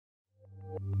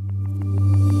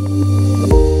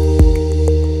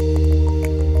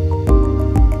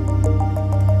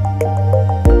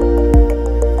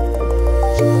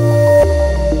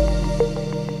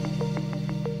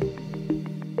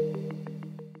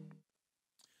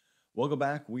Welcome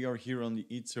back. We are here on the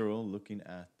eToro looking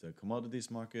at the commodities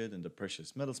market and the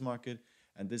precious metals market.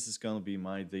 And this is going to be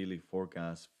my daily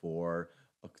forecast for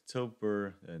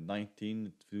October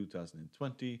 19,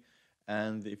 2020.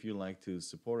 And if you like to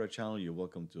support our channel, you're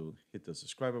welcome to hit the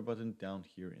subscriber button down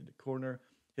here in the corner,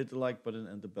 hit the like button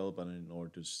and the bell button in order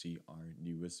to see our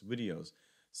newest videos.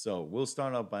 So we'll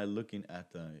start out by looking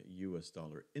at the US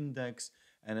dollar index.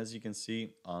 And as you can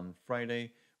see on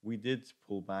Friday, we did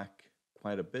pull back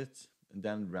quite a bit and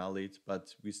then rallied,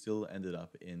 but we still ended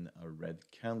up in a red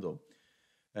candle.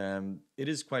 It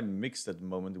is quite mixed at the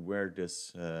moment where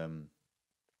this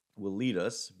will lead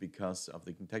us because of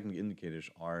the technical indicators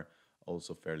are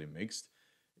also fairly mixed.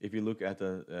 If you look at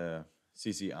the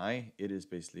CCI, it is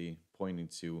basically pointing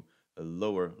to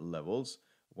lower levels,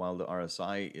 while the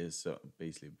RSI is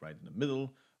basically right in the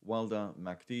middle, while the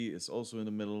MACD is also in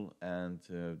the middle, and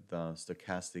the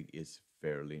stochastic is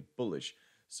fairly bullish.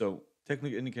 So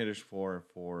technical indicators for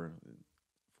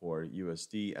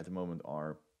USD at the moment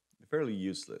are fairly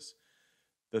useless.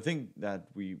 The thing that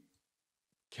we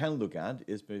can look at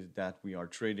is that we are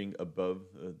trading above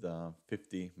the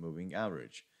 50 moving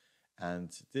average,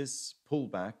 and this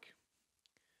pullback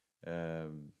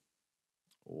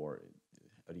or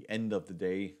at the end of the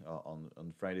day on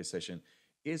the Friday session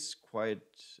is quite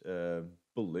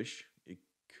bullish. It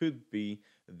could be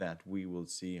that we will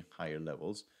see higher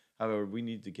levels. However, we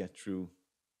need to get through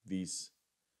this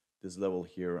level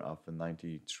here of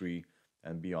 93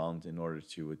 and beyond in order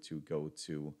to go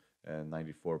to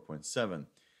 94.7.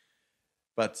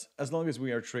 But as long as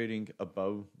we are trading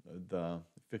above the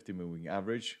 50 moving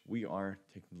average, we are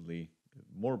technically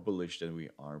more bullish than we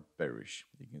are bearish.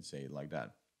 You can say it like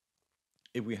that.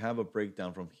 If we have a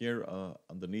breakdown from here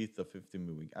underneath the 50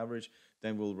 moving average,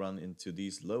 then we'll run into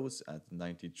these lows at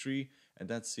 93, and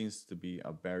that seems to be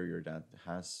a barrier that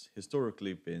has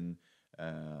historically been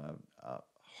a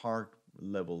hard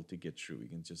level to get through. You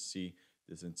can just see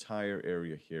this entire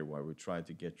area here where we tried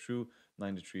to get through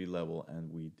 93 level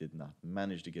and we did not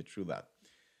manage to get through that.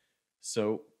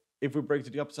 So if we break to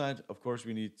the upside, of course,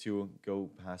 we need to go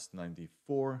past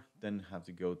 94, then have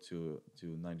to go to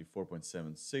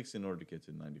 94.76 in order to get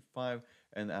to 95.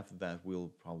 And after that,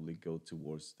 we'll probably go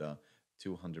towards the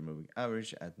 200 moving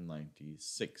average at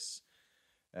 96.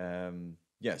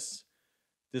 Yes,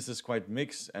 this is quite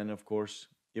mixed. And of course,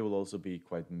 it will also be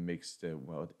quite mixed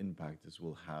what impact this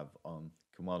will have on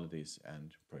commodities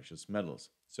and precious metals.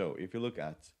 So if you look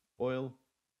at oil,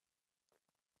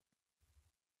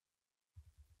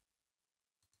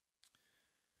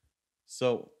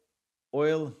 so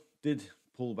oil did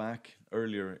pull back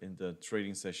earlier in the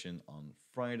trading session on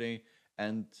Friday,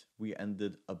 and we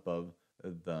ended above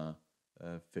the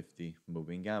 50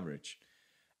 moving average.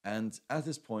 And at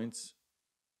this point,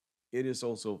 it is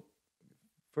also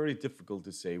very difficult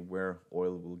to say where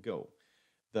oil will go.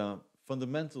 The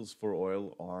fundamentals for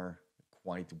oil are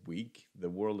quite weak.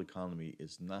 The world economy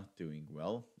is not doing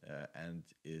well and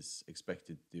is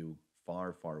expected to do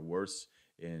far, far worse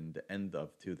in the end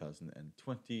of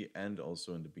 2020 and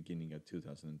also in the beginning of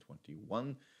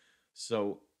 2021.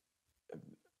 So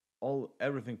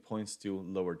everything points to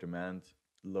lower demand,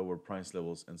 lower price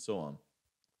levels, and so on.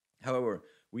 However,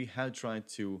 we have tried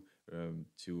to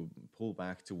pull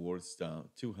back towards the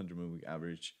 200 moving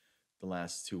average the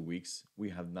last 2 weeks. We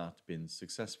have not been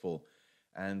successful,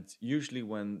 and usually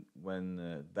when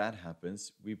that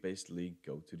happens, we basically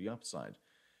go to the upside.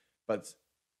 But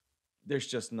there's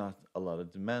just not a lot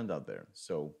of demand out there.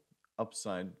 So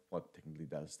upside, what technically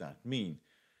does that mean?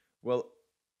 Well,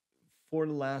 for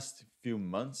the last few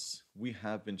months, we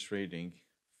have been trading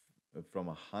from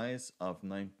a highs of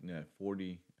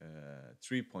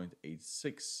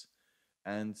 43.86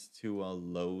 and to a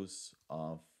lows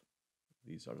of,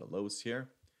 these are the lows here,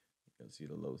 you can see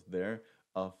the lows there,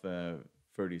 of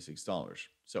 $36.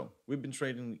 So we've been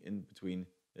trading in between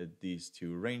these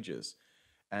two ranges.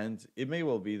 And it may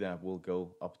well be that we'll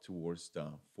go up towards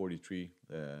the 43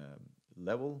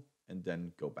 level and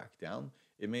then go back down.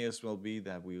 It may as well be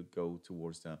that we'll go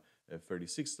towards the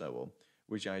 36 level,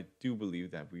 which I do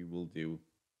believe that we will do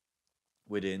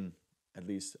within at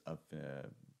least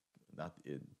not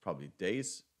in probably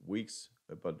days, weeks,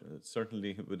 but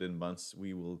certainly within months,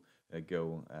 we will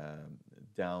go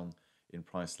down in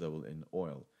price level in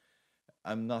oil.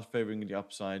 I'm not favoring the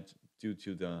upside due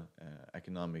to the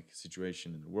economic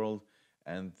situation in the world,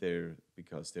 and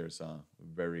because there's a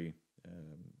very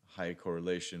high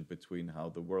correlation between how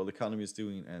the world economy is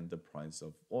doing and the price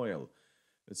of oil.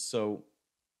 So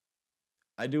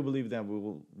I do believe that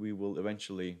we will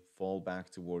eventually fall back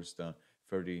towards the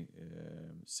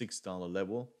 $36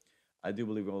 level. I do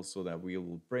believe also that we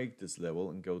will break this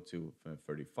level and go to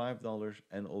 $35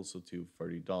 and also to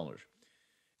 $30.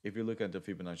 If you look at the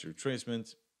Fibonacci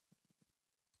retracement,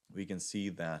 we can see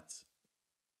that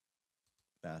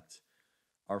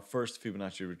our first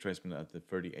Fibonacci retracement at the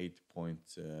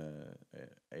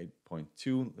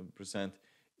 38.2%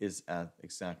 is at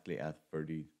exactly at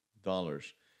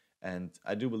 $30. And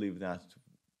I do believe that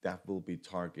that will be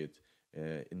target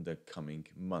in the coming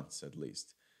months at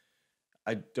least.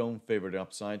 I don't favor the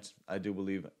upside. I do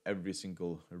believe every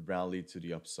single rally to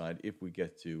the upside, if we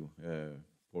get to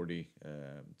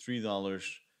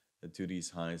 $43 to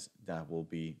these highs, that will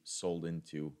be sold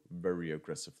into very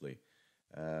aggressively.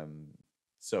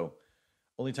 So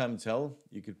only time to tell.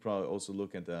 You could probably also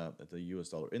look at the US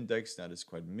dollar index. That is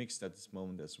quite mixed at this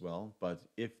moment as well. But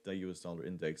if the US dollar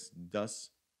index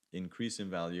does increase in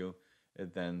value,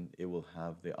 then it will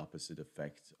have the opposite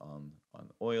effect on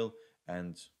oil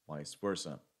and vice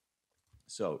versa.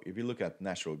 So if you look at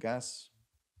natural gas,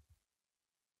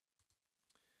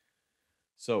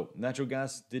 so natural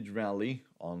gas did rally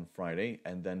on Friday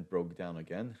and then broke down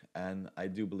again. And I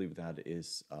do believe that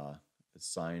is a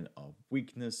sign of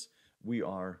weakness. We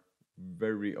are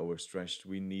very overstretched.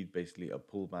 We need basically a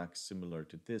pullback similar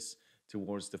to this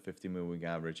towards the 50 moving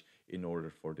average in order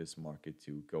for this market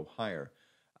to go higher.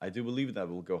 I do believe that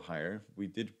will go higher. We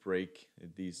did break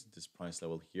this price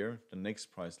level here. The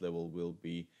next price level will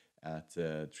be at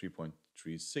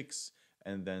 3.36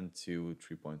 and then to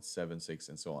 3.76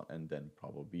 and so on, and then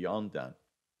probably beyond that.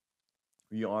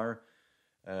 We are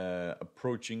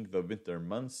approaching the winter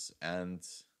months, and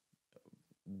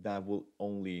that will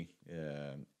only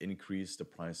increase the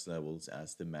price levels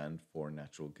as demand for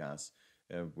natural gas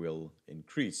will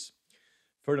increase.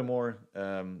 Furthermore,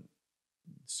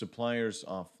 suppliers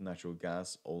of natural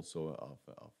gas, also of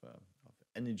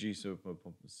energy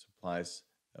supplies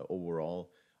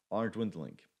overall, are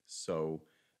dwindling. So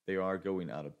they are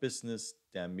going out of business.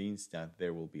 That means that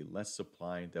there will be less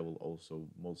supply. That will also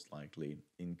most likely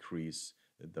increase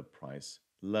the price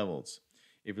levels.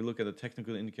 If you look at the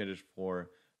technical indicators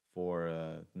for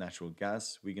natural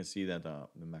gas, we can see that the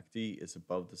MACD is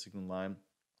above the signal line,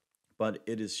 but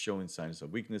it is showing signs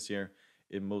of weakness here.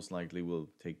 It most likely will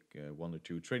take 1 or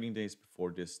 2 trading days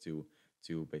before this to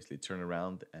basically turn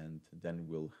around, and then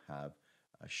we'll have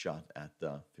a shot at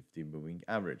the 50 moving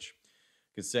average.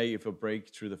 You could say if a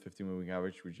break through the 50 moving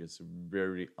average, which is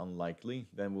very unlikely,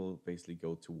 then we'll basically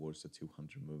go towards the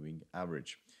 200 moving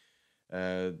average.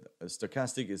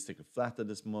 Stochastic is taking flat at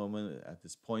this moment. At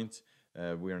this point,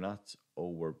 we are not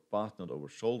overbought, not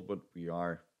oversold, but we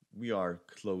are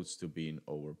close to being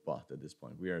overbought at this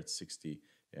point. We are at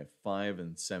 65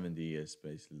 and 70 is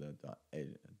basically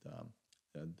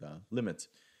the limit.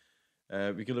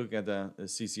 We can look at the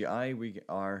CCI.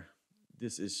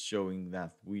 This is showing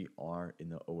that we are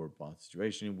in an overbought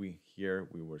situation. We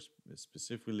were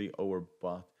specifically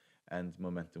overbought, and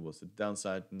momentum was the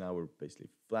downside. Now we're basically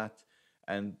flat.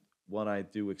 And what I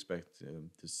do expect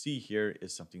to see here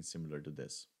is something similar to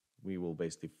this. We will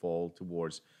basically fall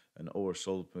towards an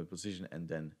oversold position and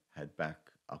then head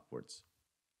back upwards.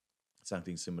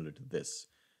 Something similar to this,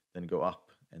 then go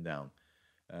up and down.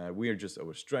 We are just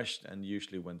overstretched, and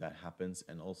usually when that happens,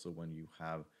 and also when you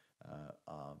have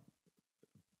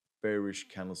bearish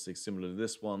candlestick similar to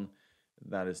this one,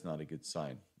 that is not a good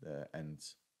sign.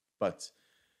 But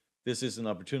this is an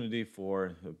opportunity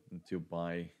to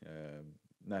buy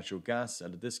natural gas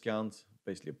at a discount,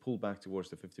 basically a pullback towards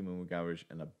the 50 moving average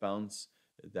and a bounce.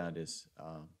 That is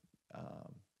a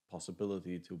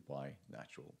possibility to buy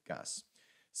natural gas.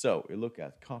 So we look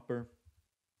at copper.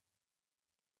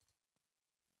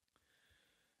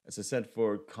 As I said,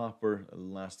 for copper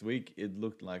last week, it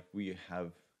looked like we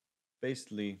have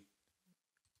basically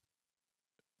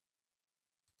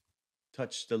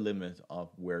touched the limit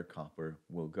of where copper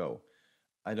will go.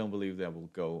 I don't believe that will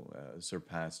go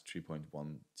surpass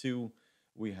 3.12.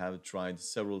 We have tried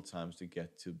several times to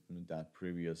get to that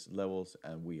previous levels,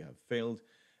 and we have failed.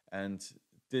 And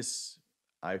this,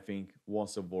 I think,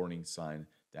 was a warning sign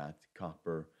that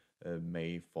copper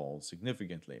may fall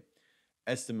significantly.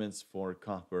 Estimates for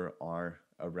copper are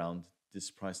around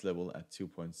this price level at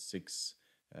 2.6.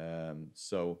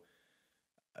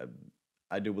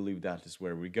 I do believe that is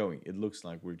where we're going. It looks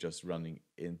like we're just running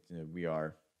into,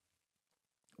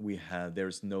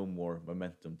 there's no more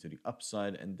momentum to the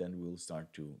upside, and then we'll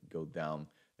start to go down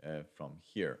from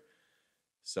here.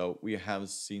 So we have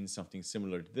seen something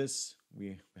similar to this.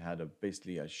 We had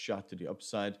basically a shot to the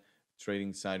upside,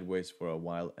 trading sideways for a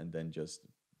while, and then just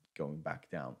going back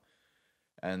down.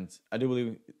 And I do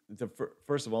believe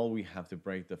first of all we have to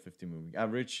break the 50 moving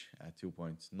average at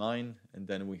 2.9, and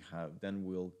then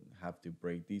we'll have to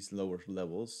break these lower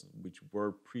levels, which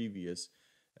were previous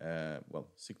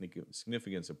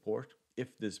significant support.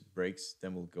 If this breaks,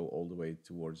 then we'll go all the way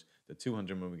towards the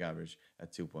 200 moving average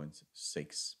at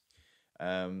 2.6.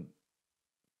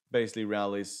 Basically,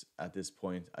 rallies at this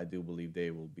point, I do believe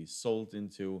they will be sold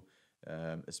into,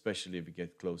 especially if we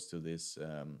get close to this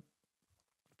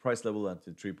price level at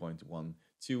the 3.12,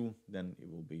 then it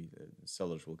will be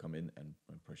sellers will come in and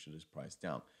pressure this price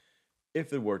down.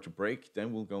 If it were to break,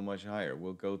 then we'll go much higher.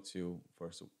 We'll go to,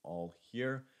 first of all,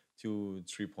 here to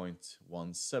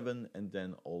 3.17 and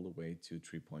then all the way to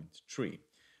 3.3.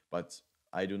 But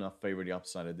I do not favor the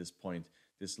upside at this point.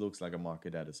 This looks like a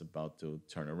market that is about to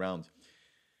turn around.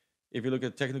 If you look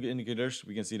at technical indicators,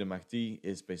 we can see the MACD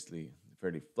is basically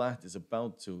fairly flat. It's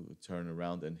about to turn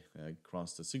around and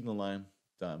cross the signal line.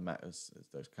 The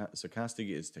stochastic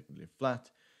is technically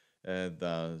flat.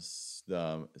 The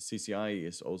CCI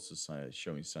is also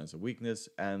showing signs of weakness,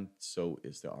 and so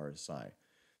is the RSI.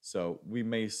 So we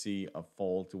may see a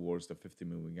fall towards the 50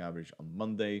 moving average on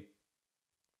Monday.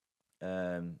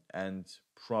 And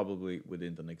probably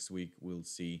within the next week, we'll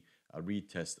see a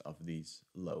retest of these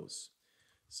lows.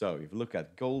 So if you look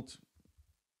at gold,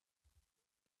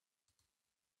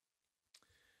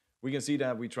 we can see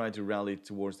that we tried to rally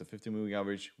towards the 50 moving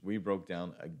average. We broke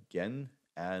down again.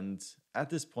 And at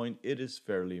this point, it is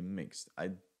fairly mixed.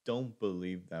 I don't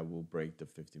believe that will break the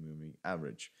 50 moving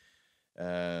average.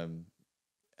 Due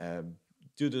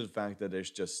to the fact that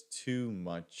there's just too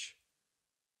much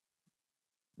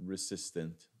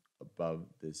resistance above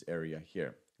this area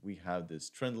here. We have this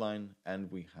trend line and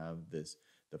we have the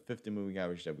 50 moving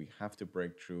average that we have to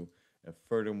break through. And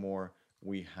furthermore,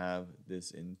 we have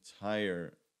this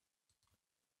entire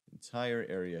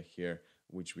area here,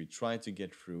 which we tried to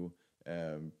get through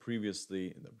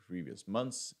previously in the previous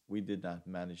months. We did not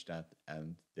manage that,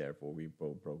 and therefore we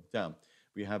broke down.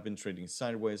 We have been trading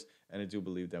sideways, and I do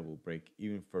believe that will break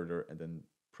even further and then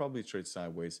probably trade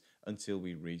sideways until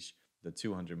we reach the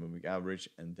 200 moving average,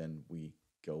 and then we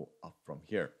go up from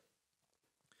here.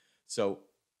 So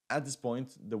at this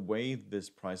point, the way this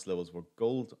price levels for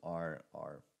gold are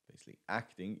basically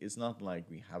acting is not like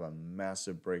we have a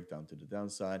massive breakdown to the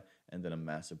downside and then a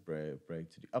massive break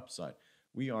to the upside.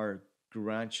 We are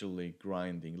gradually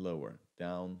grinding lower,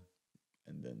 down,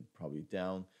 and then probably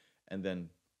down, and then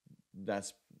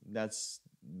that's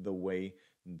the way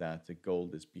that the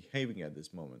gold is behaving at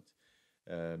this moment.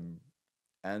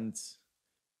 And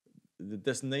the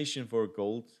destination for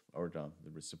gold, or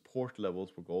the support levels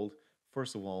for gold,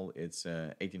 first of all, it's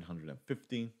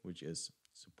 1850, which is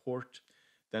support.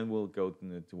 Then we'll go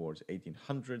towards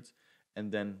 1800,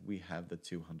 and then we have the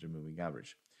 200 moving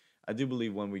average. I do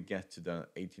believe when we get to the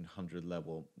 1800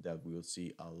 level that we will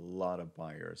see a lot of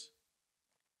buyers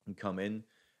come in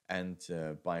and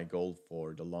buy gold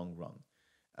for the long run.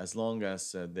 As long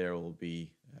as there will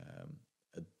be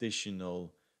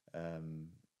additional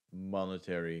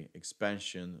monetary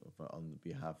expansion on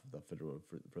behalf of the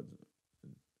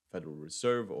Federal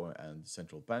Reserve and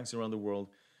central banks around the world,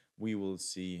 we will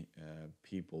see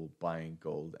people buying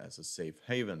gold as a safe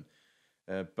haven.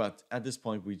 But at this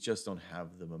point, we just don't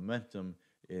have the momentum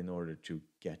in order to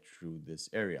get through this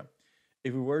area.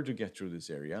 If we were to get through this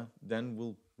area, then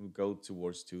we'll go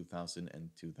towards 2000 and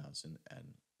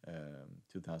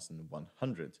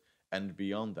 2100 and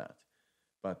beyond that.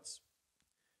 But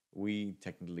we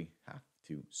technically have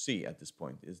to see at this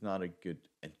point. It's not a good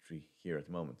entry here at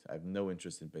the moment. I have no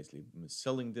interest in basically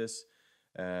selling this.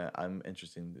 I'm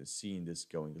interested in seeing this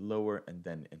going lower and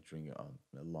then entering a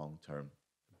long-term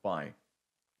buy.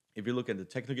 If you look at the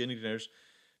technical indicators,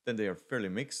 then they are fairly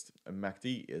mixed.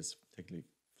 MACD is technically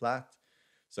flat.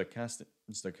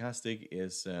 Stochastic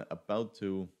is about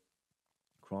to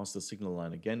cross the signal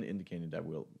line again, indicating that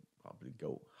we'll probably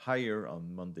go higher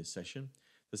on Monday's session.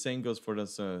 The same goes for the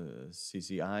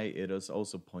CCI. It is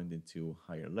also pointing to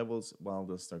higher levels, while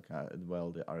the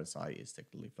RSI is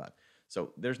technically flat.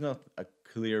 So there's not a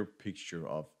clear picture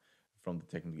from the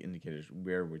technical indicators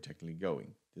where we're technically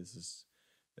going. This is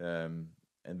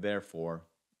and therefore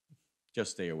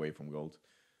just stay away from gold.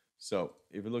 So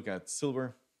if you look at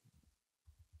silver,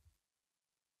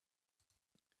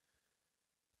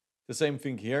 the same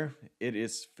thing here. It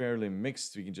is fairly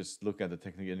mixed. We can just look at the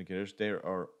technical indicators. They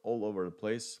are all over the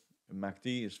place.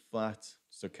 MACD is flat.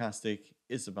 Stochastic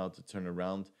is about to turn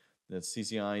around. The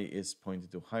CCI is pointing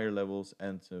to higher levels,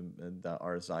 and the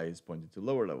RSI is pointing to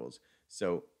lower levels.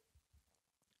 So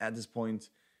at this point,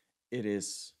 it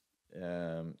is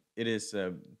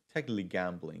technically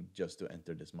gambling just to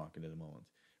enter this market at the moment.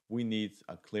 we need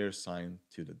a clear sign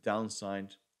to the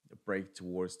downside, a break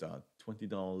towards the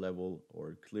 $20 level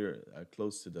or clear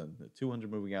close to the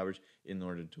 200 moving average in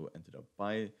order to enter the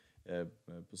buy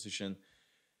position.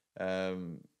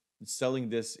 Um, Selling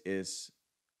this is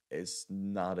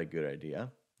not a good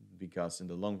idea because in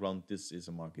the long run, this is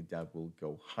a market that will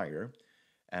go higher,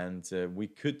 and we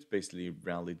could basically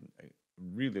rally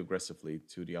really aggressively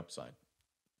to the upside.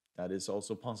 That is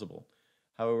also possible.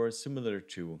 However, similar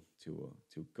to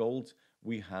gold,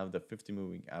 we have the 50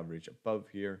 moving average above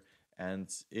here,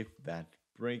 and if that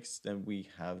breaks, then we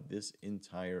have this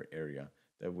entire area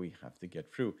that we have to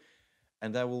get through.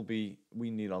 And that will be,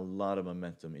 we need a lot of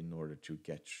momentum in order to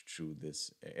get through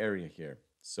this area here.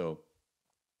 So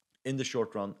in the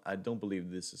short run, I don't believe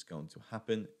this is going to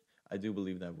happen. I do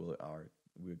believe that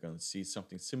we're going to see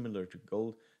something similar to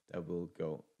gold that will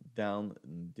go down,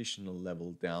 an additional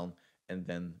level down, and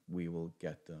then we will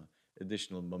get the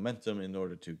additional momentum in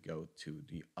order to go to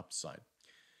the upside.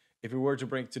 If we were to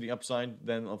break to the upside,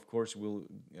 then of course we'll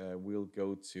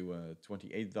go to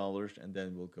 $28, and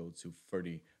then we'll go to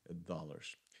 $30.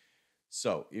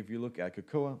 So if you look at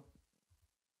cocoa,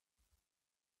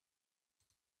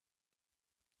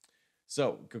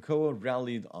 so cocoa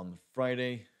rallied on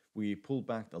Friday. We pulled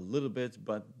back a little bit,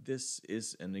 but this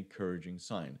is an encouraging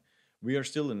sign. We are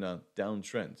still in a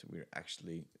downtrend. We're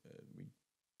actually we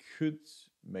could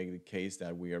make the case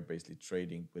that we are basically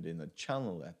trading within a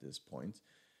channel at this point.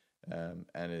 And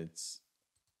it's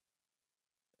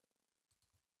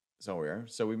so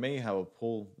we may have a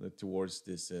pull towards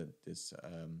this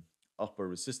upper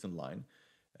resistance line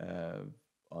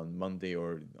on Monday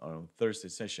or on Thursday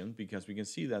session, because we can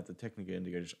see that the technical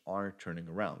indicators are turning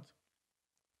around.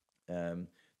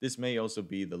 This may also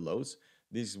be the lows.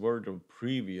 These were the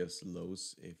previous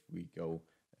lows. If we go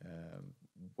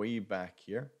way back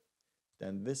here,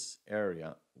 then this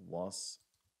area was,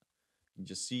 you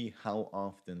just see how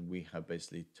often we have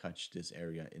basically touched this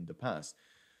area in the past.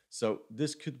 So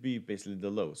this could be basically the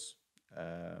lows,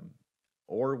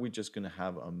 or we're just going to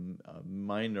have a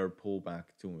minor pullback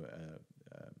towards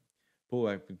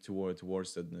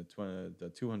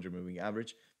the 200 moving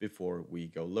average before we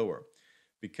go lower,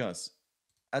 because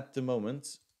at the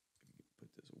moment, put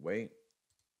this away.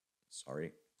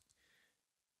 Sorry.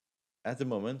 At the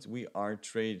moment, we are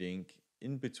trading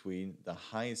in between the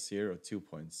highs here of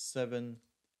 2.7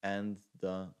 and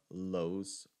the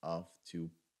lows of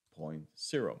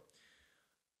 2.0.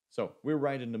 So we're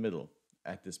right in the middle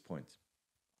at this point.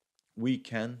 We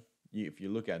can, if you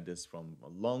look at this from a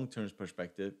long-term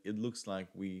perspective, it looks like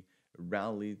we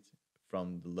rallied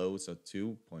from the lows of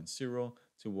 2.0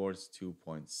 towards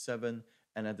 2.7,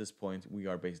 and at this point we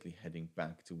are basically heading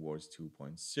back towards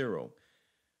 2.0.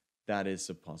 That is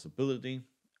a possibility.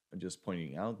 I'm just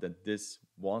pointing out that this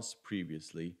was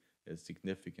previously a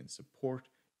significant support.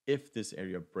 If this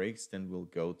area breaks, then we'll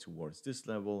go towards this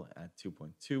level at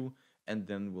 2.2, and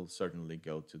then we'll certainly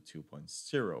go to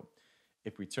 2.0.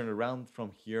 If we turn around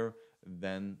from here,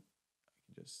 then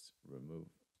I can just remove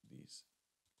these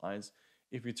lines.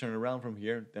 If we turn around from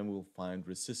here, then we'll find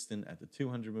resistance at the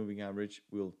 200 moving average.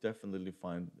 We'll definitely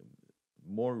find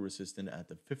more resistance at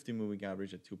the 50 moving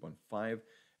average at 2.5.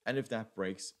 And if that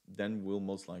breaks, then we'll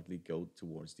most likely go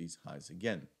towards these highs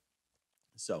again.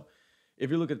 So if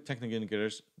you look at technical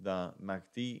indicators, the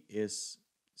MACD is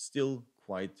still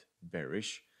quite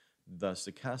bearish. The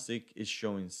stochastic is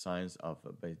showing signs of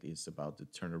it's about to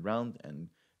turn around, and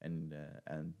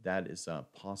that is a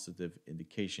positive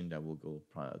indication that will go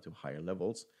to higher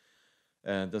levels.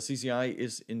 The CCI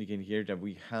is indicating here that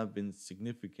we have been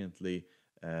significantly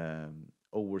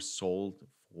oversold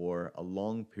for a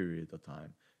long period of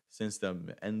time. Since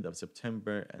the end of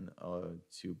September and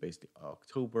to basically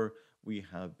October, we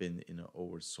have been in an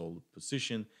oversold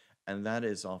position, and that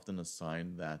is often a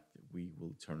sign that we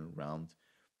will turn around.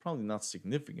 Probably not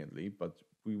significantly, but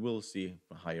we will see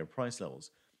higher price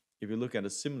levels. If you look at a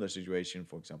similar situation,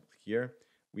 for example, here,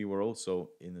 we were also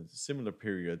in a similar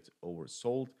period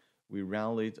oversold. We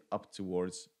rallied up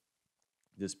towards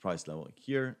this price level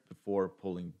here before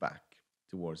pulling back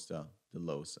towards the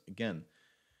lows again.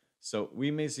 So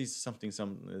we may see something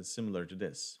similar to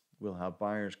this. We'll have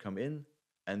buyers come in,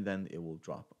 and then it will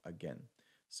drop again.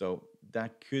 So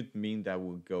that could mean that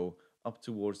we'll go up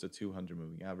towards the 200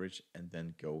 moving average and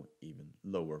then go even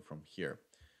lower from here.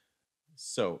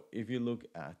 So if you look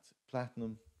at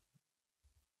platinum,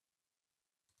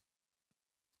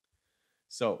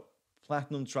 so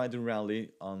platinum tried to rally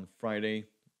on Friday.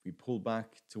 We pulled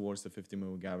back towards the 50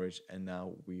 moving average, and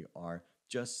now we are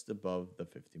just above the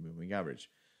 50 moving average.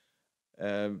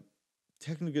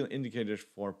 Technical indicators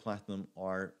for platinum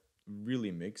are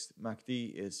really mixed.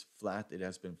 MACD is flat. It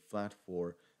has been flat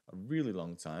for a really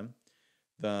long time.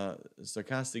 The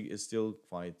stochastic is still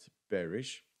quite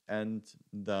bearish, and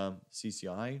the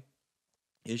CCI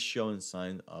is showing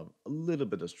sign of a little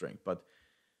bit of strength, but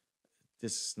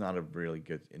this is not a really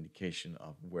good indication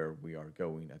of where we are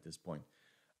going at this point.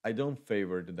 I don't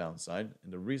favor the downside,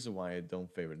 and the reason why I don't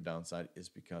favor the downside is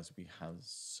because we have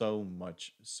so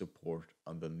much support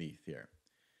underneath here.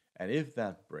 And if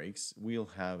that breaks, we'll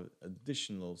have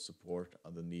additional support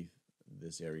underneath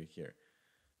this area here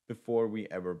before we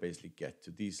ever basically get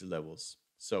to these levels.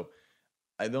 So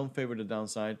I don't favor the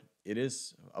downside. It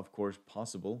is, of course,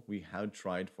 possible. We had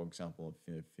tried, for example,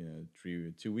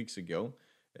 2 weeks ago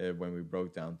when we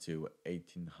broke down to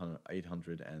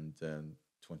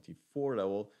 824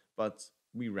 level, but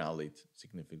we rallied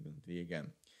significantly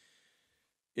again.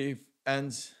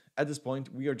 And at this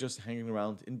point, we are just hanging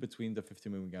around in between the 50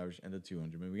 moving average and the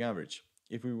 200 moving average.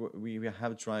 If we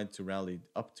have tried to rally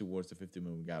up towards the 50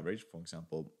 moving average, for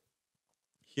example,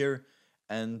 here,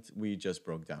 and we just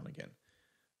broke down again.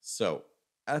 So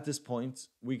at this point,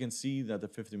 we can see that the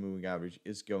 50 moving average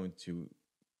is going to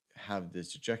have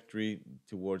this trajectory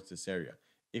towards this area.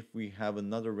 If we have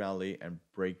another rally and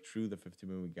break through the 50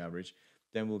 moving average,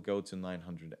 then we'll go to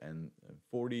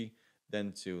 940,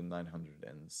 then to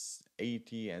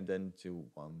 980, and then to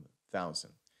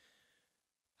 1000.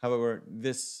 However,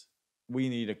 we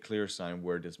need a clear sign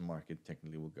where this market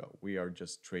technically will go. We are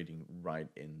just trading right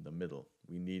in the middle.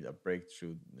 We need a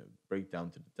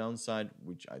breakdown to the downside,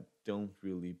 which I don't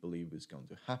really believe is going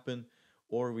to happen,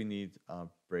 or we need a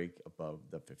break above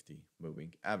the 50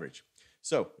 moving average.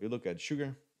 So we look at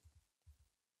sugar.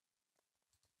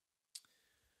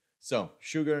 So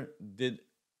sugar did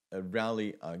a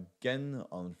rally again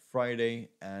on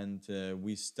Friday, and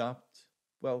we stopped,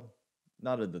 well,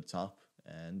 not at the top.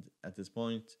 And at this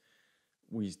point,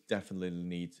 we definitely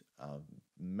need a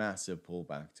massive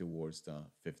pullback towards the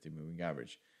 50 moving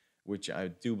average, which I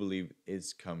do believe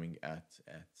is coming at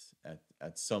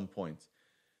some point.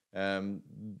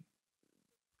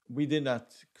 We did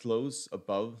not close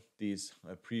above these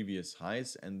previous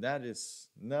highs, and that is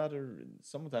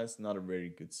sometimes not a very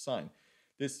good sign.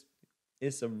 This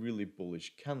is a really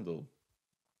bullish candle,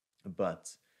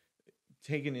 but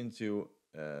taking into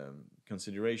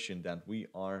consideration that we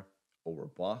are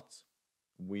overbought,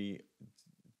 we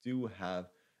do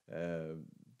have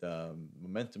the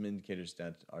momentum indicators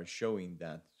that are showing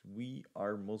that we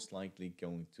are most likely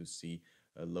going to see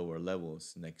lower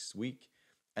levels next week,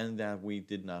 and that we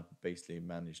did not basically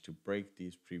manage to break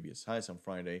these previous highs on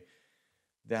Friday.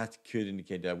 That could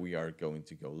indicate that we are going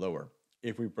to go lower.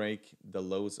 If we break the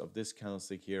lows of this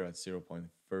candlestick here at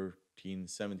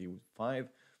 0.1375,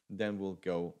 then we'll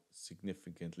go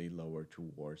significantly lower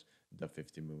towards the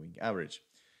 50 moving average.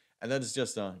 And that is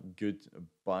just a good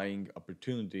buying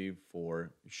opportunity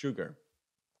for sugar.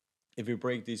 If we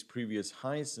break these previous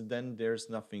highs, then there's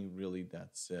nothing really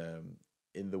that's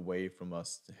in the way from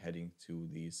us heading to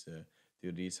these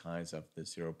highs of the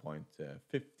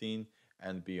 0.15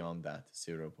 and beyond that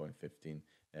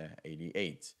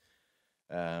 0.1588.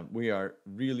 We are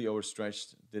really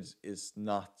overstretched. This is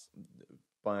not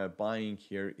buying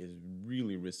here is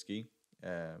really risky,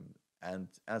 and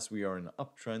as we are in an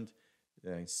uptrend,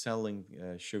 selling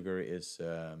sugar is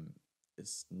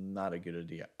not a good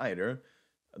idea either.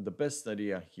 The best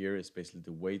idea here is basically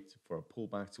to wait for a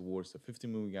pullback towards the 50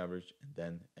 moving average and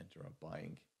then enter a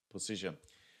buying position.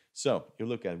 So you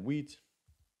look at wheat.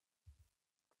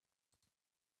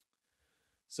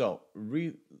 So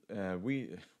wheat,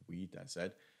 I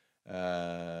said,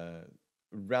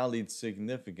 rallied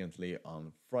significantly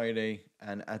on Friday,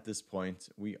 and at this point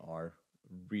we are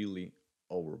really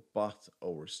overbought,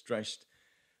 overstretched.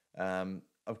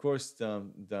 Of course,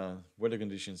 the weather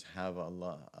conditions have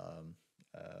a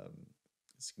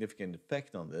significant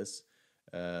effect on this,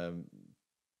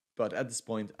 but at this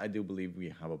point, I do believe we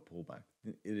have a pullback.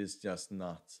 It is just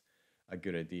not a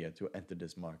good idea to enter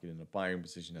this market in a buying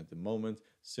position at the moment,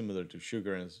 similar to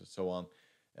sugar and so on.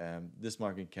 This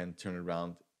market can turn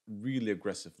around really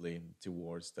aggressively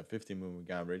towards the 50 moving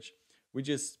average, which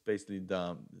is basically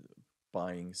the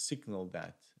buying signal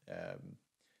that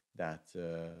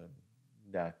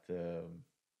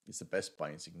is the best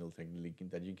buying signal technically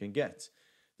that you can get.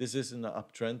 This is an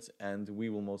uptrend, and we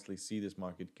will mostly see this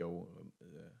market go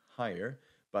higher,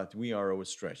 but we are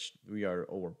overstretched. We are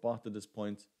overbought at this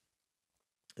point.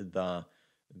 The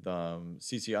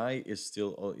CCI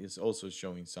is also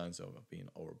showing signs of being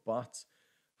overbought.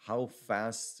 How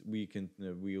fast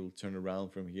we'll turn around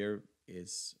from here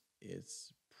is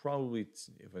probably,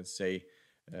 if I say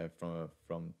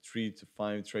from 3 to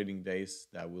 5 trading days,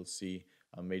 that we'll see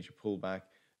a major pullback,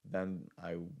 then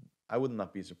I would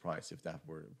not be surprised if that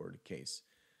were the case.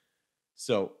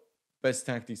 So best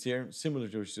tactics here, similar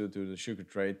to the sugar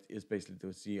trade, is basically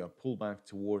to see a pullback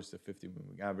towards the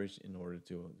 50-moving average in order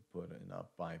to put in a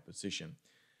buy position.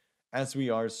 As we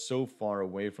are so far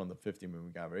away from the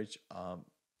 50-moving average,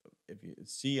 if you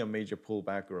see a major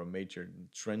pullback or a major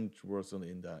trend reversal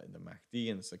in the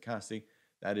MACD and stochastic,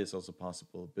 that is also a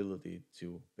possibility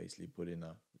to basically put in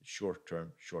a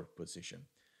short-term short position.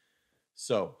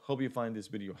 So, hope you find this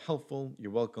video helpful.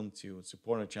 You're welcome to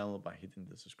support our channel by hitting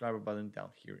the subscriber button down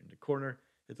here in the corner,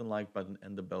 hit the like button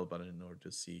and the bell button in order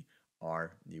to see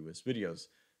our newest videos.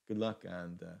 Good luck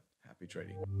and happy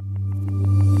trading.